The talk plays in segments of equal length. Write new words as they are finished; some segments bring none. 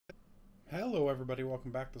Hello everybody, welcome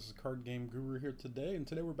back. This is Card Game Guru here today, and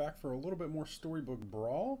today we're back for a little bit more Storybook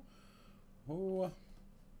Brawl. Oh,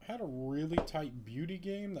 had a really tight beauty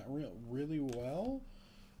game that went really well,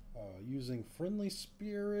 using Friendly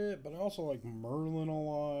Spirit, but I also like Merlin a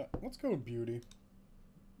lot. Let's go with beauty.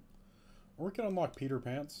 Or we can unlock Peter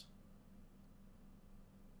Pants.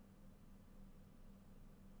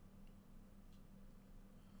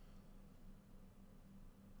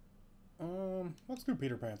 Let's do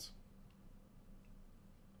Peter Pants.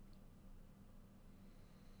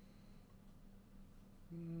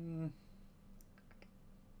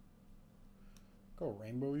 Go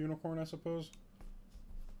Rainbow Unicorn, I suppose.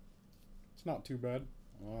 It's not too bad.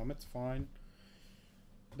 It's fine.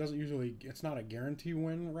 It doesn't usually. It's not a guarantee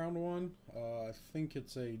win round one. I think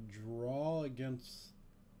it's a draw against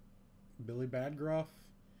Billy Badgruff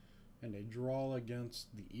and a draw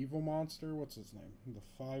against the evil monster. What's his name?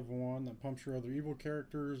 The 5/1 that pumps your other evil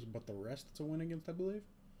characters, but the rest it's a win against, I believe.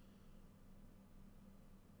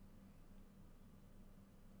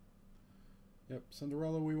 Yep,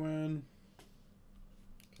 Cinderella we win.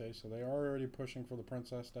 Okay, so they are already pushing for the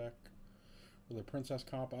princess deck. Or the princess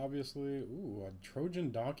comp, obviously. Ooh, a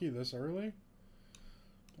Trojan donkey this early?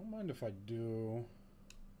 Don't mind if I do.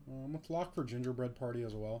 Let's lock for gingerbread party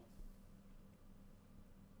as well.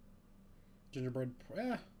 Gingerbread,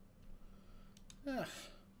 I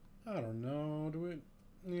don't know. Do we?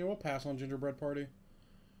 Yeah, we'll pass on gingerbread party.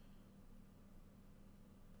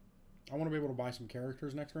 I want to be able to buy some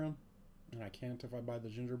characters next round, and I can't if I buy the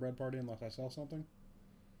gingerbread party unless I sell something.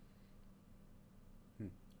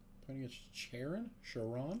 Playing against Sharon,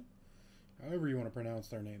 however you want to pronounce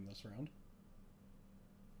their name this round.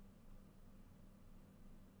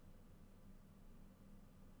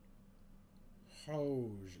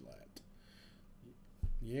 Hojlet.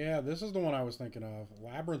 Yeah, this is the one I was thinking of.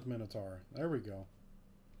 Labyrinth Minotaur. There we go.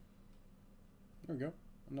 There we go.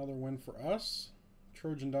 Another win for us.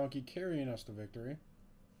 Trojan Donkey carrying us to victory.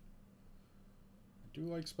 I do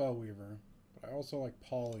like Spellweaver, but I also like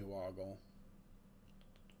Polywoggle.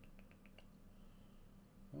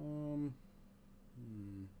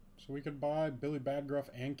 So we could buy Billy Badgruff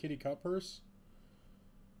and Kitty Cutpurse.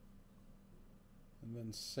 And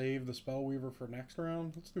then save the Spellweaver for next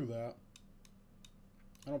round. Let's do that.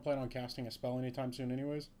 I don't plan on casting a spell anytime soon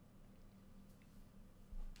anyways.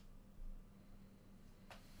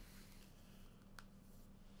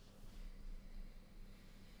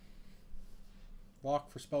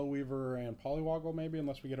 Lock for Spellweaver and Polywoggle maybe,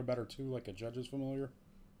 unless we get a better two like a Judge's Familiar.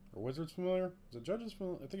 Or Wizard's Familiar? Is it Judge's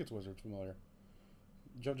Familiar? I think it's Wizard's Familiar.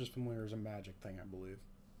 Judge's Familiar is a magic thing, I believe.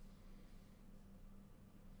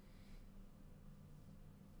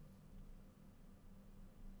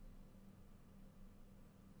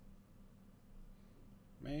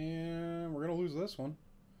 Man, we're going to lose this one.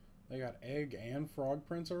 They got Egg and Frog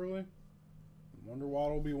Prince early. Wonder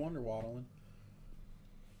Waddle will be Wonder Waddling.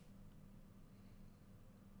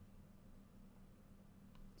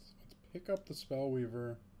 So let's pick up the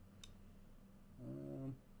Spellweaver.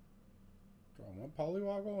 Do I want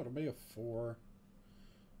Polywoggle? It'll be a 4.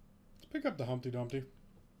 Let's pick up the Humpty Dumpty.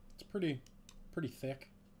 It's pretty thick.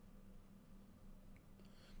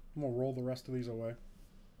 And we'll roll the rest of these away.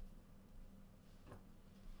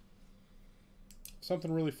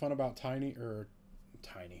 Something really fun about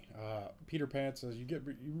Peter Pants is you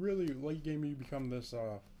really late game you become this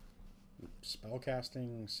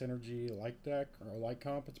spellcasting synergy like deck or like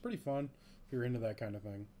comp. It's pretty fun if you're into that kind of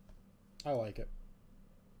thing. I like it.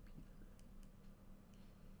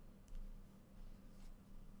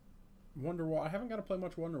 Wonder Waddle. I haven't got to play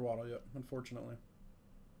much Wonder Waddle yet, unfortunately.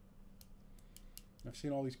 I've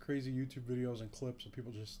seen all these crazy YouTube videos and clips of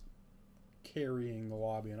people just carrying the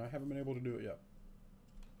lobby, and I haven't been able to do it yet.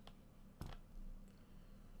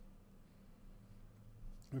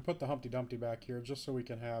 We put the Humpty Dumpty back here just so we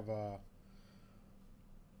can have,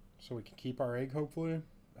 so we can keep our egg, hopefully.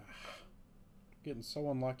 Getting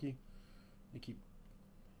so unlucky. They keep...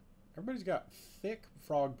 Everybody's got thick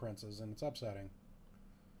frog princes, and it's upsetting.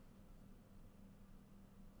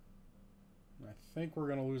 I think we're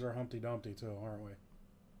going to lose our Humpty Dumpty, too, aren't we?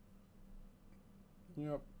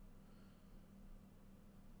 Yep.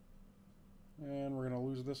 And we're going to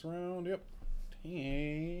lose this round. Yep.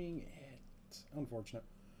 Dang it. Unfortunate.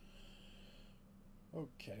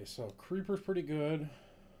 Okay, so Creeper's pretty good.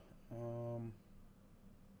 So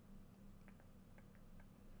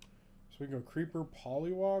we go Creeper,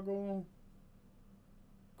 Polywoggle,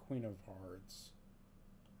 Queen of Hearts.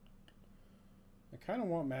 I kind of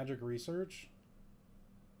want Magic Research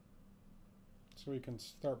so we can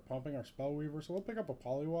start pumping our Spellweaver. So we'll pick up a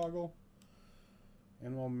Polywoggle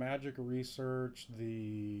And we'll magic research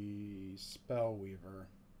the Spell Weaver.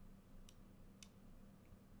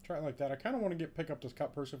 Try it like that. I kind of want to pick up this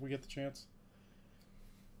cut purse if we get the chance.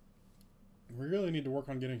 We really need to work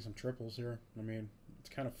on getting some triples here. I mean, it's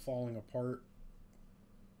kind of falling apart.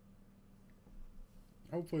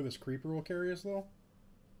 Hopefully this creeper will carry us, though.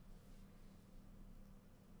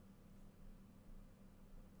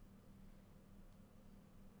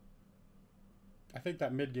 I think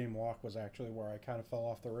that mid-game walk was actually where I kind of fell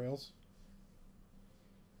off the rails.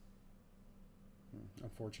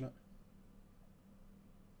 Unfortunate.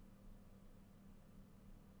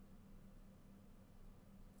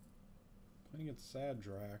 Playing against Sad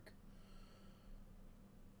Drac.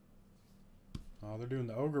 Oh, they're doing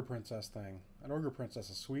the Ogre Princess thing. That Ogre Princess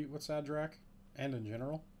is sweet with Sad Drac, and in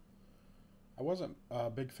general. I wasn't a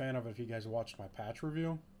big fan of it if you guys watched my patch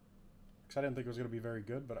review, because I didn't think it was going to be very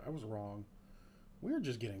good, but I was wrong. We are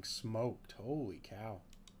just getting smoked. Holy cow.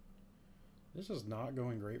 This is not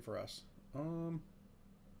going great for us. Let's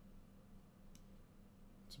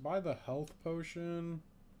buy the health potion.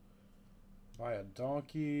 Buy a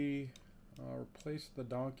donkey. Replace the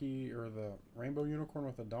donkey or the rainbow unicorn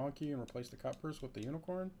with a donkey and replace the cut purse with the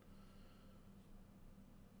unicorn.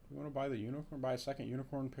 We want to buy the unicorn. Buy a second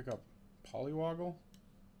unicorn. Pick up Polywoggle.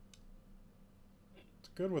 It's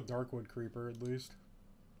good with Darkwood Creeper at least.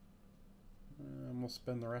 And we'll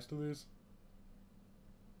spend the rest of these.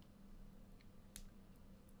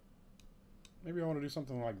 Maybe I want to do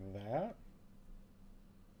something like that.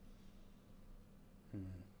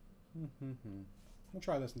 We'll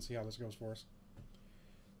try this and see how this goes for us.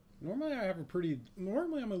 Normally I have a pretty...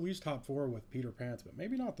 Normally I'm at least top 4 with Peter Pants, but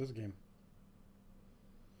maybe not this game.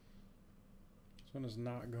 This one is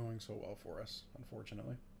not going so well for us,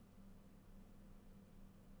 unfortunately.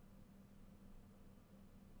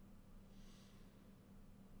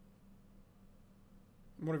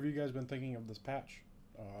 What have you guys been thinking of this patch?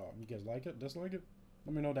 You guys like it? Dislike it?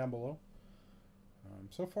 Let me know down below.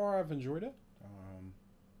 So far, I've enjoyed it.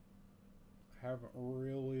 Haven't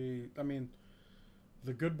really... I mean,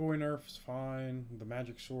 the Good Boy nerf's fine. The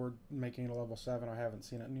Magic Sword making it a level 7, I haven't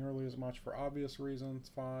seen it nearly as much for obvious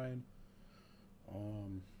reasons. Fine.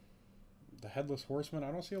 The Headless Horseman,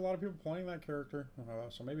 I don't see a lot of people playing that character.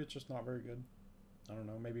 So maybe it's just not very good. I don't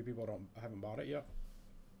know. Maybe people haven't bought it yet.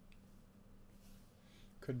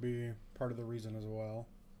 Could be part of the reason as well.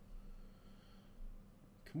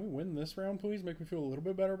 Can we win this round, please? Make me feel a little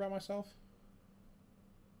bit better about myself.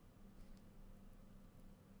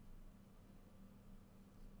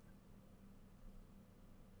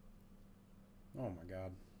 Oh my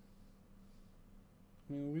god.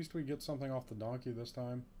 I mean, at least we get something off the donkey this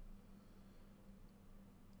time.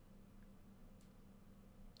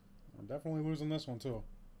 We're definitely losing this one too.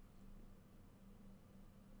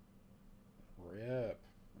 Rip.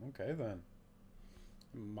 Okay then.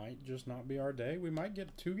 It might just not be our day. We might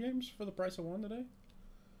get 2 games for the price of 1 today.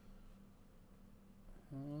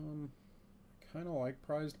 Kind of like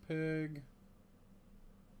Prized Pig.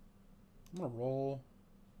 I'm gonna roll.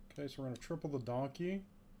 Okay, so we're gonna triple the donkey.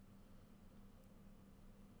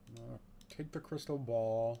 Take the crystal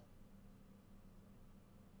ball.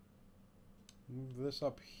 Move this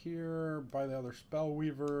up here. Buy the other spell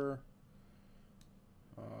weaver.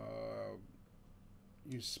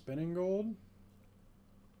 Use spinning gold.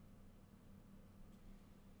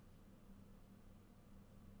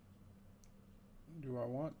 Do I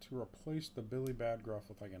want to replace the Billy Badgruff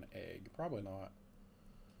with like an egg? Probably not.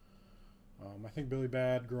 I think Billy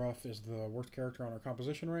Badgruff is the worst character on our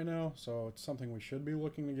composition right now, so it's something we should be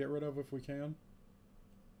looking to get rid of if we can.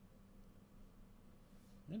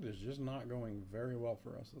 It is just not going very well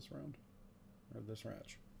for us this round. Or this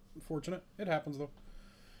match. Unfortunate. It happens though.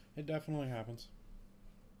 It definitely happens.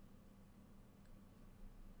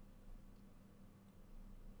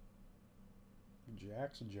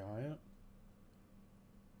 Jack's a giant.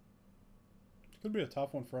 It could be a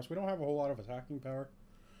tough one for us. We don't have a whole lot of attacking power.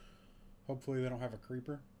 Hopefully they don't have a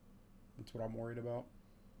creeper. That's what I'm worried about.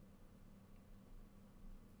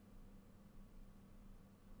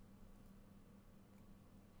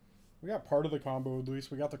 We got part of the combo at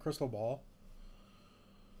least. We got the crystal ball.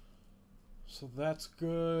 So that's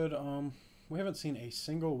good. We haven't seen a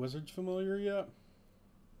single wizard's familiar yet.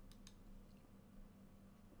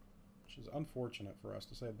 Which is unfortunate for us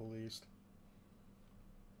to say the least.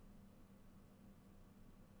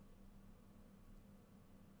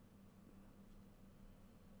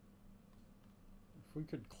 If we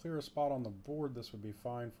could clear a spot on the board, this would be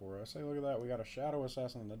fine for us. Hey, look at that. We got a Shadow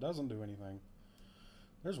Assassin that doesn't do anything.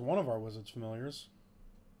 There's one of our Wizard's Familiars.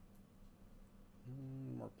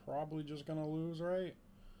 We're probably just going to lose, right?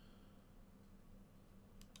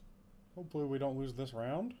 Hopefully we don't lose this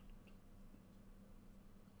round.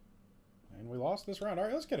 And we lost this round. All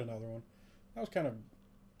right, let's get another one. That was kind of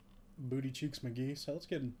booty cheeks McGee. So let's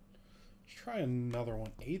try another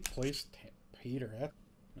one. 8th place Peter.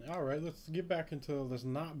 All right, let's get back into this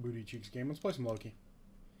not booty cheeks game. Let's play some Loki.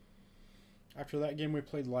 After that game we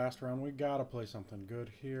played last round, we gotta play something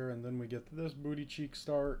good here, and then we get this booty cheek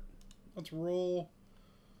start. Let's roll.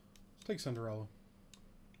 Let's take Cinderella.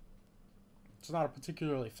 It's not a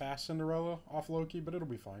particularly fast Cinderella off Loki, but it'll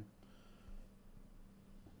be fine.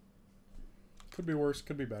 Could be worse,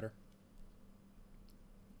 could be better.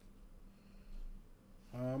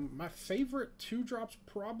 My favorite 2-drop's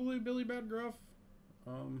probably Billy Bad Gruff.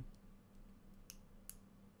 I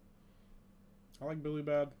like Billy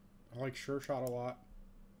Bad. I like Sure Shot a lot.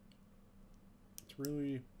 It's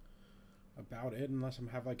really about it, unless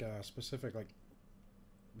I have like a specific like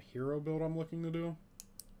hero build I'm looking to do.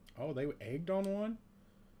 Oh, they egged on one?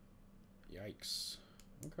 Yikes.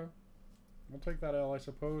 Okay. We'll take that L, I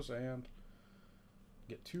suppose, and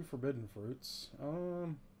get 2 Forbidden Fruits.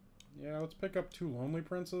 Yeah, let's pick up 2 Lonely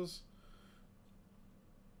Princes.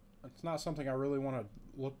 It's not something I really want to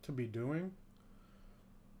look to be doing.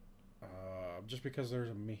 Just because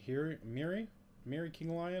there's a Miri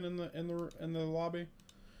King Lion in the lobby.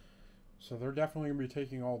 So they're definitely going to be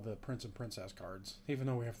taking all the Prince and Princess cards, even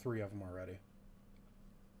though we have 3 of them already.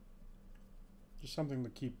 Just something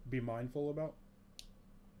to be mindful about.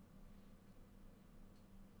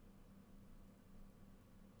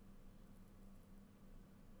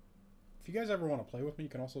 If you guys ever want to play with me, you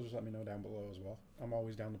can also just let me know down below as well. I'm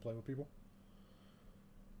always down to play with people.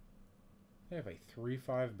 They have a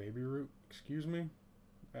 3/5 Baby Root. Excuse me?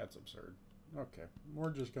 That's absurd. Okay.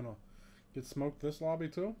 We're just going to get smoked this lobby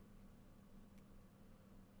too.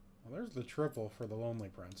 Well, there's the triple for the Lonely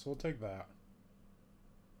Prince. We'll take that.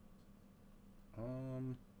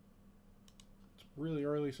 It's really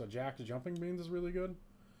early, so Jack's Jumping Beans is really good.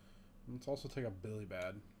 Let's also take a Billy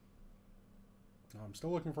Bad. I'm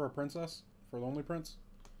still looking for a princess for Lonely Prince.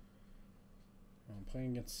 I'm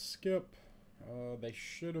playing against Skip. They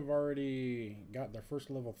should have already got their first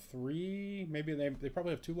level 3. Maybe they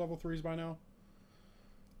probably have 2 level 3s by now.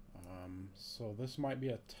 So this might be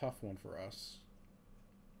a tough one for us.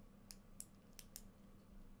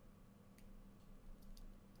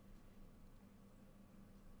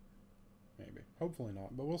 Maybe. Hopefully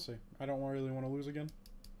not, but we'll see. I don't really want to lose again.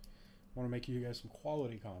 I want to make you guys some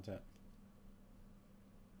quality content.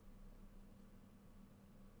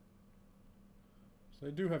 So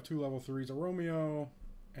they do have 2 level 3s, a Romeo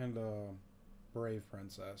and a Brave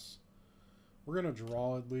Princess. We're going to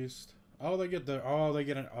draw at least. Oh, they get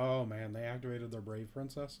oh man, they activated their Brave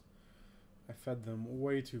Princess. I fed them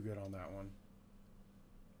way too good on that one.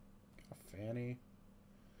 Got a Fanny.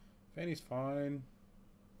 Fanny's fine.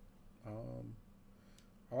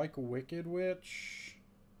 I like Wicked Witch.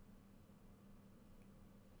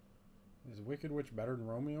 Is Wicked Witch better than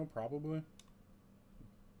Romeo? Probably.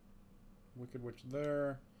 Wicked Witch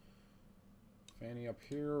there. Fanny up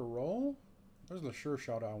here. Roll. There's the Sure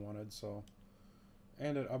Shot I wanted, so.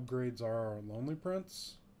 And it upgrades our Lonely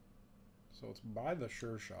Prince. So it's by the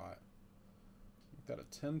Sure Shot. Make that a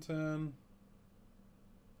 10-10.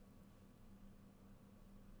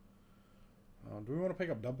 Do we want to pick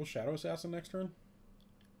up double Shadow Assassin next turn?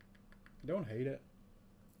 I don't hate it.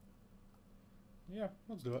 Yeah,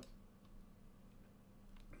 let's do it.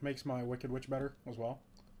 Makes my Wicked Witch better as well.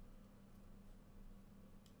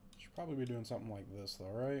 Should probably be doing something like this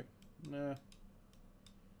though, right? Nah.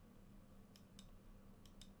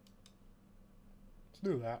 Let's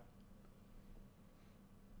do that.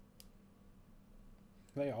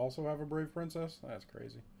 They also have a Brave Princess? That's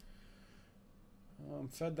crazy.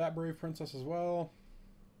 Fed that Brave Princess as well.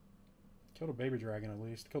 Killed a baby dragon at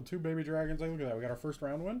least. Killed 2 baby dragons. Hey, look at that. We got our first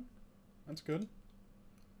round win. That's good.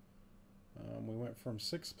 We went from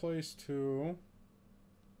 6th place to...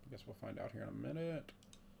 I guess we'll find out here in a minute.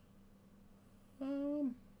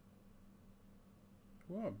 Well,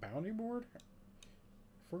 a bounty board?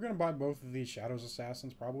 If we're going to buy both of these Shadows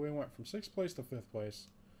Assassins, probably went from 6th place to 5th place.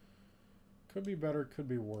 Could be better, could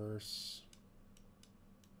be worse.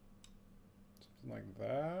 Something like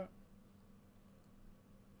that.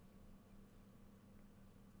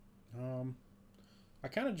 I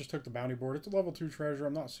kind of just took the bounty board. It's a level 2 treasure.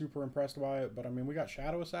 I'm not super impressed by it, but I mean, we got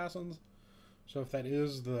Shadow Assassins. So if that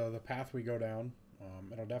is the path we go down,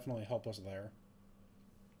 it'll definitely help us there.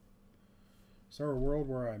 Is there a world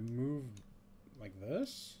where I move like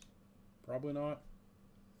this? Probably not.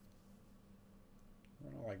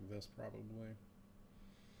 I like this, probably.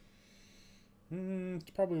 It's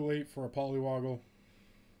probably late for a Polywoggle.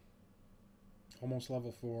 Almost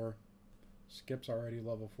level 4. Skip's already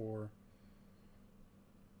level 4.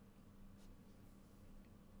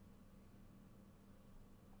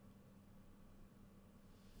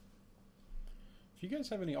 If you guys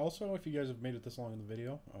have any, also, if you guys have made it this long in the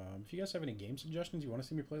video, if you guys have any game suggestions you want to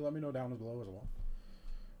see me play, let me know down below as well.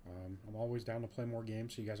 I'm always down to play more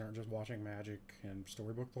games so you guys aren't just watching Magic and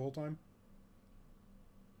Storybook the whole time.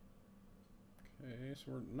 Okay, so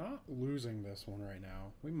we're not losing this one right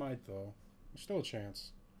now. We might, though. There's still a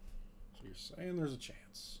chance. So you're saying there's a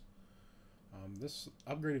chance. This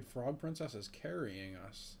upgraded Frog Princess is carrying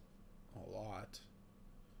us a lot.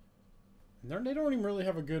 And they don't even really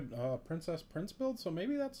have a good Princess Prince build, so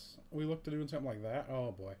maybe that's... we look to doing something like that.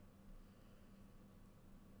 Oh, boy.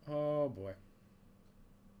 Oh, boy.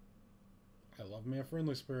 I love me a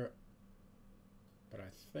Friendly Spirit. But I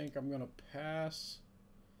think I'm going to pass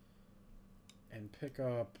and pick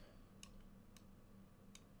up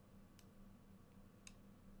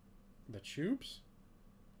the Choops.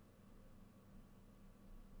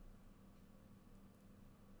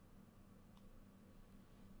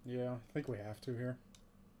 Yeah, I think we have to here.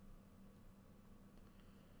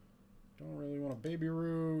 Don't really want a Baby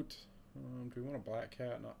Root. Do we want a Black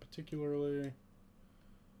Cat? Not particularly.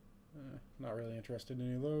 Not really interested in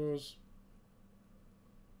any of those.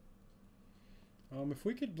 If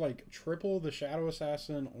we could, like, triple the Shadow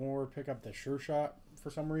Assassin or pick up the Sure Shot for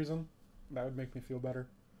some reason, that would make me feel better.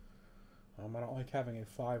 I don't like having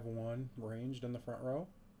a 5-1 ranged in the front row.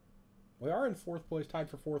 We are in 4th place, tied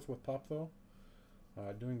for 4th with Pup, though.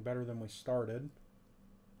 Doing better than we started.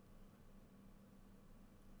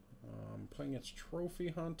 Playing its Trophy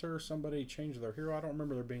Hunter. Somebody changed their hero. I don't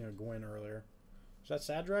remember there being a Gwen earlier. Was that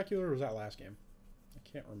Sad Dracula or was that last game? I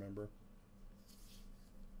can't remember.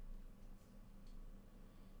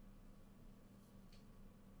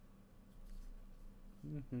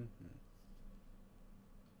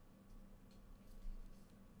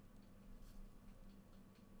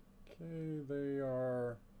 Okay, they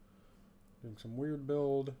are doing some weird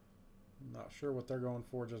build. I'm not sure what they're going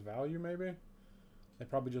for. Just value, maybe? They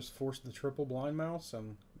probably just forced the triple blind mouse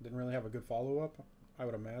and didn't really have a good follow-up, I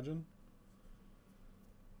would imagine.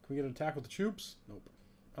 Can we get an attack with the Choops? Nope.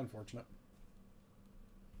 Unfortunate.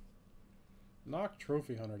 Knock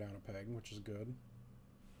Trophy Hunter down a peg, which is good.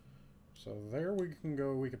 So there we can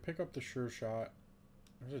go. We could pick up the Sure Shot.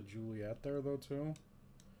 There's a Juliet there, though, too.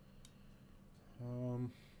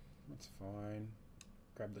 That's fine.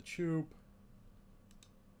 Grab the Choop.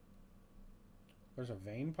 There's a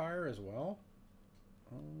Vampire as well.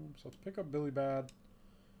 So let's pick up Billy Bad.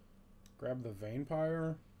 Grab the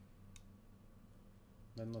Vampire.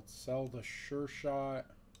 Then let's sell the Sure Shot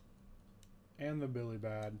and the Billy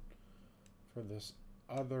Bad for this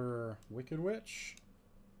other Wicked Witch.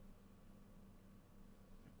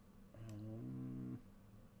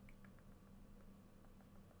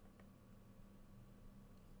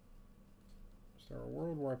 Is there a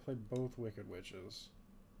world where I play both Wicked Witches?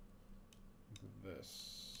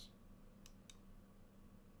 This.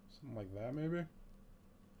 Something like that, maybe?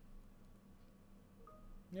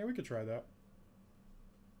 Yeah, we could try that.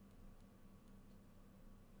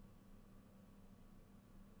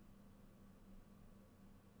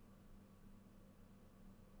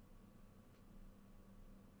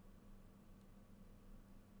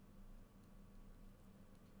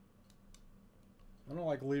 I don't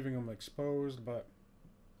like leaving them exposed, but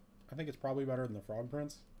I think it's probably better than the Frog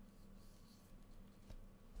Prince.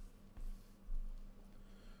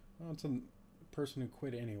 Well, it's a person who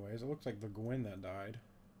quit anyways. It looks like the Gwen that died.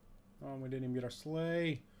 Oh, we didn't even get our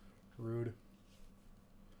sleigh. Rude.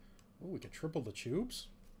 Oh, we could triple the Choops.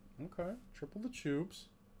 Okay, triple the Choops.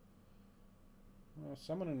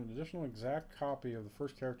 Summon an additional exact copy of the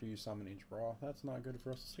first character you summon each brawl. That's not good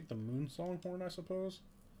for us. Let's take the Moon Songhorn, I suppose.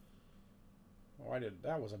 Oh,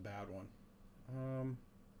 that was a bad one.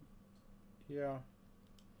 Yeah.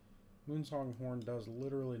 Moon Songhorn does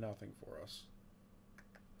literally nothing for us.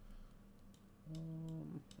 I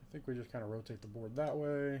think we just kind of rotate the board that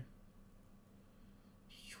way.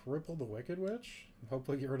 Triple the Wicked Witch.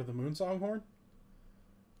 Hopefully get rid of the Moon Songhorn.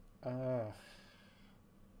 I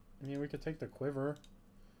mean, we could take the Quiver.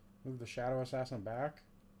 Move the Shadow Assassin back.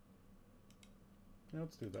 Yeah,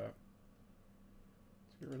 let's do that.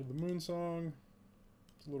 Let's get rid of the Moon Song.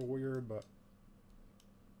 It's a little weird, but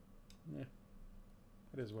yeah,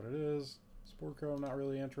 it is what it is. Spore Crow, I'm not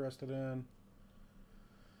really interested in.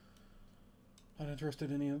 Not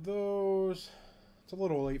interested in any of those. It's a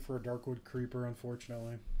little late for a Darkwood Creeper,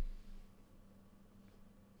 unfortunately.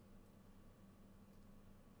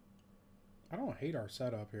 I don't hate our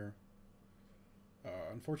setup here.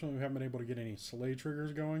 Unfortunately, we haven't been able to get any sleigh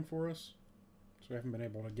triggers going for us. So we haven't been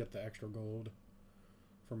able to get the extra gold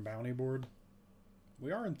from bounty board.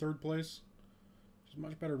 We are in 3rd place, which is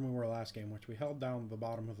much better than we were last game, which we held down the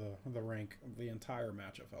bottom of the rank the entire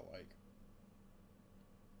match, it felt like.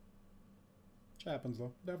 Which happens,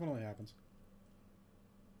 though. Definitely happens.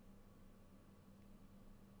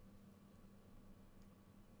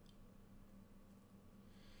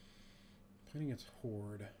 Playing against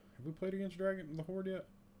Horde. Have we played against the Horde yet?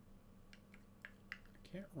 I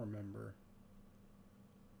can't remember.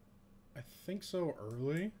 I think so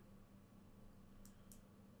early.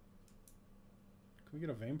 Can we get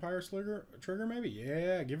a Vampire trigger maybe?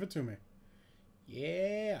 Yeah, give it to me.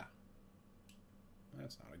 Yeah.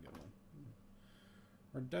 That's not a good one.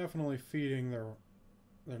 We're definitely feeding their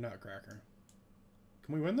Nutcracker.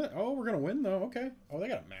 Can we win that? Oh, we're going to win though. Okay. Oh, they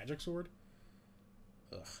got a magic sword.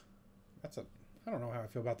 Ugh. That's a... I don't know how I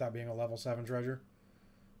feel about that being a level 7 treasure.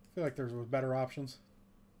 I feel like there was better options.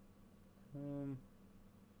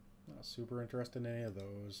 Not super interested in any of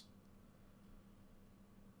those.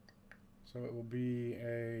 So it will be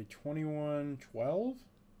a 21-12.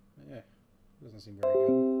 Yeah, doesn't seem very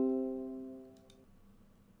good.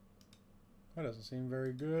 That doesn't seem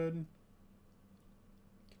very good.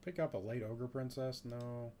 Pick up a late Ogre Princess?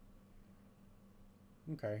 No.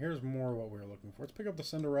 Okay, here's more what we were looking for. Let's pick up the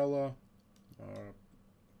Cinderella.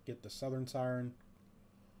 Get the Southern Siren.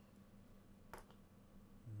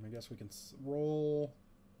 I guess we can roll.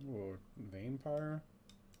 Ooh, Vampire.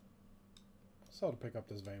 I'll sell to pick up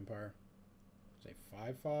this Vampire. Say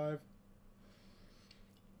 5/5.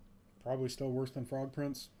 Probably still worse than Frog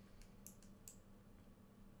Prince.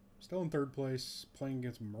 Still in 3rd place. Playing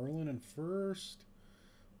against Merlin in 1st.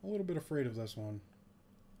 A little bit afraid of this one.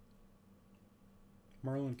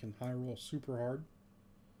 Merlin can high roll super hard.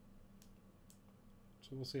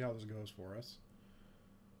 So we'll see how this goes for us.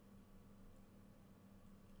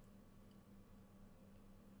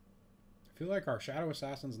 I feel like our Shadow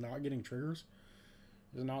Assassin's not getting triggers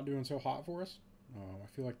is not doing so hot for us. I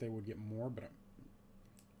feel like they would get more, but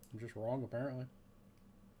I'm just wrong apparently.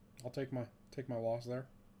 I'll take my loss there.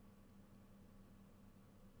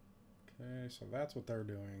 Okay, so that's what they're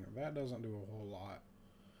doing. That doesn't do a whole lot.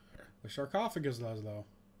 The sarcophagus does though.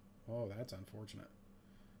 Oh, that's unfortunate.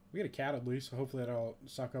 We get a cat at least, so hopefully that'll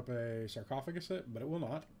suck up a sarcophagus hit, but it will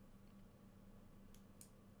not.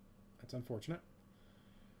 That's unfortunate.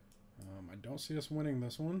 I don't see us winning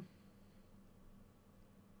this one.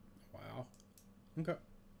 Wow. Okay.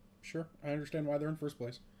 Sure. I understand why they're in 1st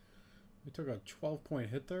place. We took a 12-point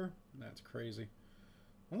hit there. That's crazy.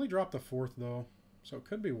 Only dropped the 4th, though, so it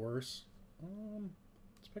could be worse.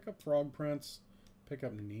 Let's pick up Frog Prince. Pick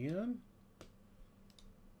up Neon.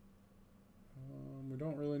 We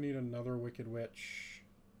don't really need another Wicked Witch.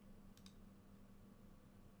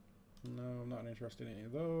 No, I'm not interested in any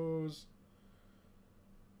of those.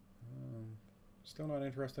 Still not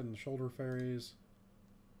interested in the Shoulder Fairies.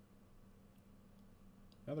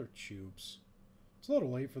 Another Choops. It's a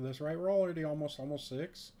little late for this, right? We're already almost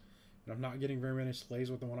 6. And I'm not getting very many slays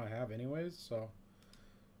with the one I have anyways, so...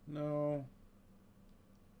 No.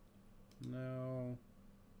 No.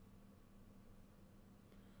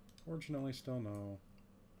 Fortunately, still no.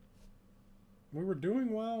 We were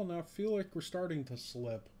doing well, and I feel like we're starting to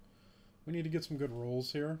slip. We need to get some good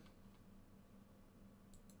rolls here.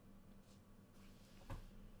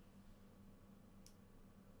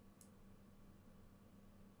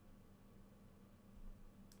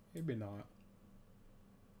 Maybe not.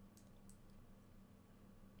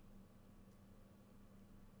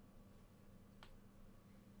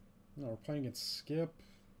 No, we're playing against Skip.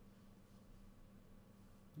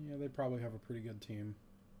 Yeah, they probably have a pretty good team.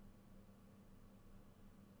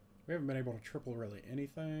 We haven't been able to triple really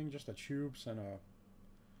anything. Just a Choops and a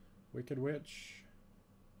Wicked Witch.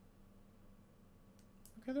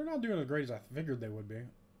 Okay, they're not doing as great as I figured they would be.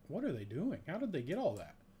 What are they doing? How did they get all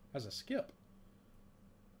that as a Skip?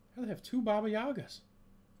 How do they have 2 Baba Yagas?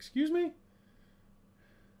 Excuse me?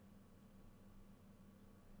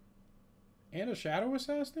 And a Shadow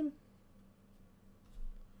Assassin?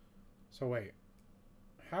 So wait.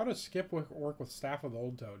 How does Skip work with Staff of the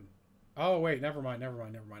Old Toad? Oh wait, never mind.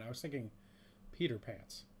 I was thinking Peter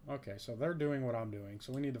Pants. Okay, so they're doing what I'm doing.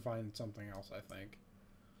 So we need to find something else, I think.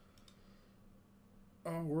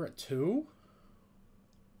 Oh, we're at 2?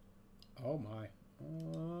 Oh my.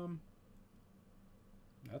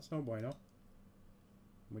 That's no bueno.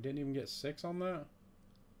 We didn't even get 6 on that.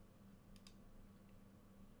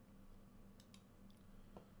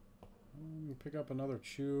 Pick up another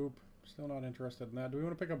Choop. Still not interested in that. Do we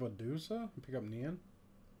want to pick up a Dusa and pick up Neon?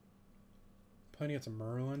 Plenty of some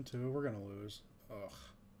Merlin too. We're gonna lose. Ugh.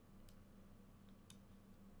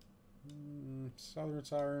 Southern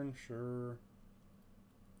Siren, sure.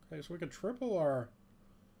 Okay, so we could triple our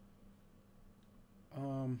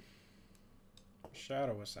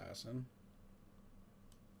Shadow Assassin.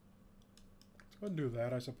 Let's go and do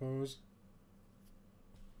that, I suppose.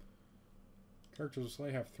 Characters of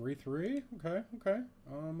Slay have 3/3. Okay, okay.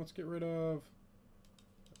 Let's get rid of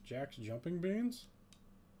Jack's Jumping Beans.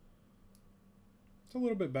 It's a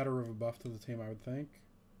little bit better of a buff to the team, I would think.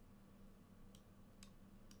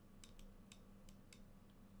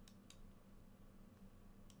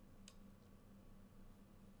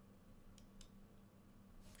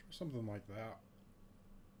 Something like that.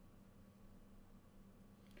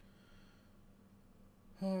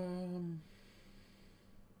 Oh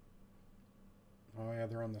yeah,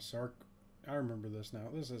 they're on the Sark. I remember this now.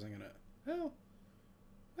 This isn't gonna.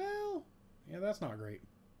 Well, yeah, that's not great.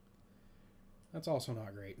 That's also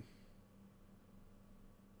not great.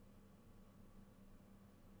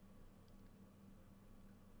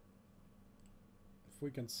 If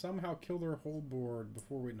we can somehow kill their whole board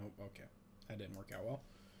before we know. Okay, that didn't work out well.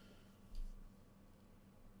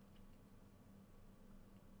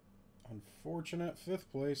 Unfortunate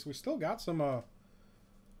 5th place. We still got some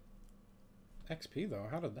XP though.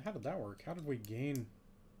 How did that work? How did we gain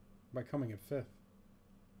by coming in 5th?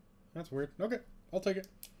 That's weird. Okay, I'll take it.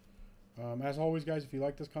 As always, guys, if you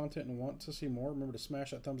like this content and want to see more, remember to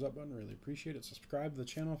smash that thumbs up button. Really appreciate it. Subscribe to the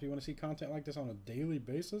channel if you want to see content like this on a daily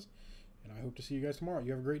basis. And I hope to see you guys tomorrow.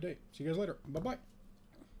 You have a great day. See you guys later. Bye-bye.